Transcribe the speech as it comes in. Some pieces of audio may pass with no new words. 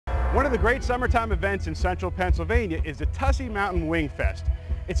One of the great summertime events in central Pennsylvania is the Tussey Mountain Wing Fest.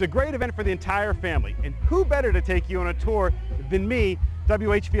 It's a great event for the entire family, and who better to take you on a tour than me,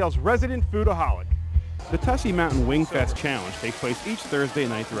 WHVL's resident foodaholic. The Tussey Mountain Wing Fest Challenge takes place each Thursday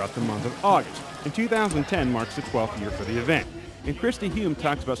night throughout the month of August, and 2010 marks the 12th year for the event. And Christy Hume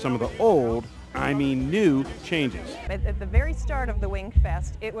talks about some of the old, new changes. At the very start of the Wing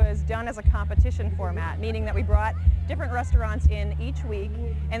Fest, it was done as a competition format, meaning that we brought different restaurants in each week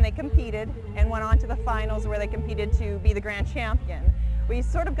and they competed and went on to the finals where they competed to be the grand champion. We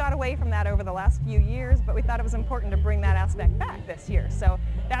sort of got away from that over the last few years, but we thought it was important to bring that aspect back this year. So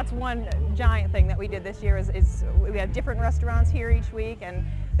that's one giant thing that we did this year is we had different restaurants here each week, and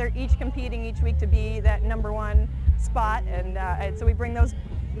they're each competing each week to be that #1 spot, and so we bring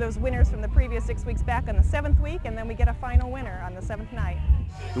those winners from the previous 6 weeks back on the 7th week, and then we get a final winner on the 7th night.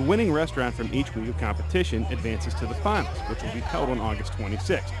 The winning restaurant from each week of competition advances to the finals, which will be held on August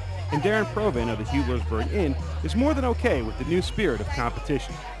 26th. And Darren Provin of the Hublersburg Inn is more than okay with the new spirit of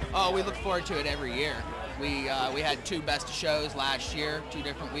competition. Oh, we look forward to it every year. We had 2 best of shows last year, 2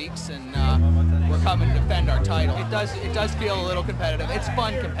 different weeks, and we're coming to defend our title. It does feel a little competitive. It's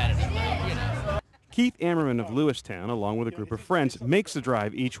fun competitive, you know. Keith Ammerman of Lewistown, along with a group of friends, makes the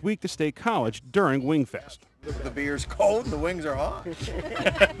drive each week to State College during Wingfest. The beer's cold and the wings are hot.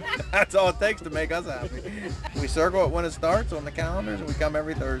 That's all it takes to make us happy. We circle it when it starts on the calendars, and we come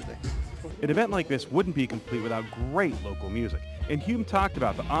every Thursday. An event like this wouldn't be complete without great local music, and Hume talked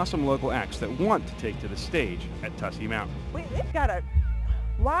about the awesome local acts that want to take to the stage at Tussey Mountain. We've got a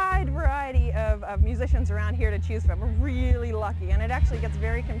wide variety of musicians around here to choose from. We're really lucky, and it actually gets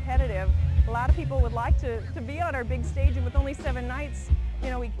very competitive. A lot of people would like to be on our big stage, and with only 7 nights, you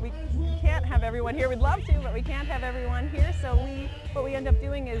know, we can't have everyone here. We'd love to, but we can't have everyone here. So what we end up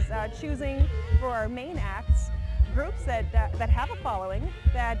doing is choosing for our main acts groups that have a following,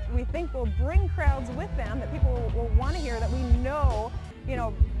 that we think will bring crowds with them, that people will want to hear, that we know, you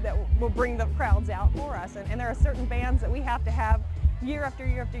know, that will bring the crowds out for us. And there are certain bands that we have to have year after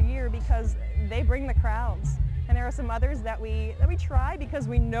year after year because they bring the crowds. And there are some others that we try because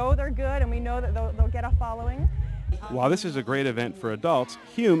we know they're good and we know that they'll get a following. While this is a great event for adults,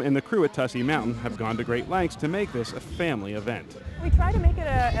 Hume and the crew at Tussey Mountain have gone to great lengths to make this a family event. We try to make it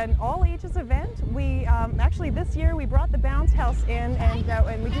an all-ages event. We actually this year we brought the bounce house in,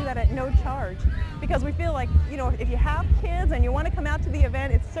 and we do that at no charge because we feel like, you know, if you have kids and you want to come out to the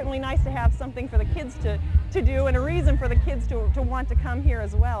event, it's certainly nice to have something for the kids to do and a reason for the kids to want to come here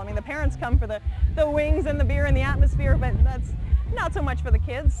as well. I mean, the parents come for the wings and the beer and the atmosphere, but that's not so much for the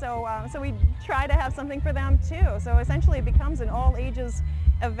kids, so we try to have something for them too. So essentially it becomes an all-ages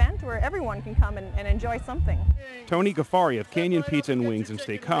event where everyone can come and enjoy something. Tony Gaffari of Canyon Pizza and Wings in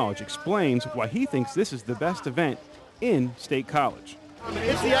State College explains why he thinks this is the best event in State College.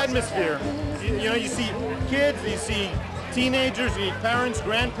 It's the atmosphere. You know, you see kids, you see teenagers, you see parents,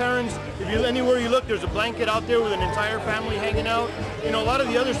 grandparents. Anywhere you look, there's a blanket out there with an entire family hanging out. You know, a lot of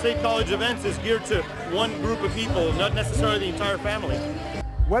the other State College events is geared to one group of people, not necessarily the entire family.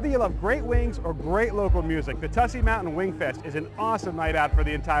 Whether you love great wings or great local music, the Tussey Mountain Wing Fest is an awesome night out for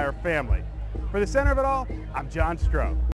the entire family. For the center of it all, I'm John Stroh.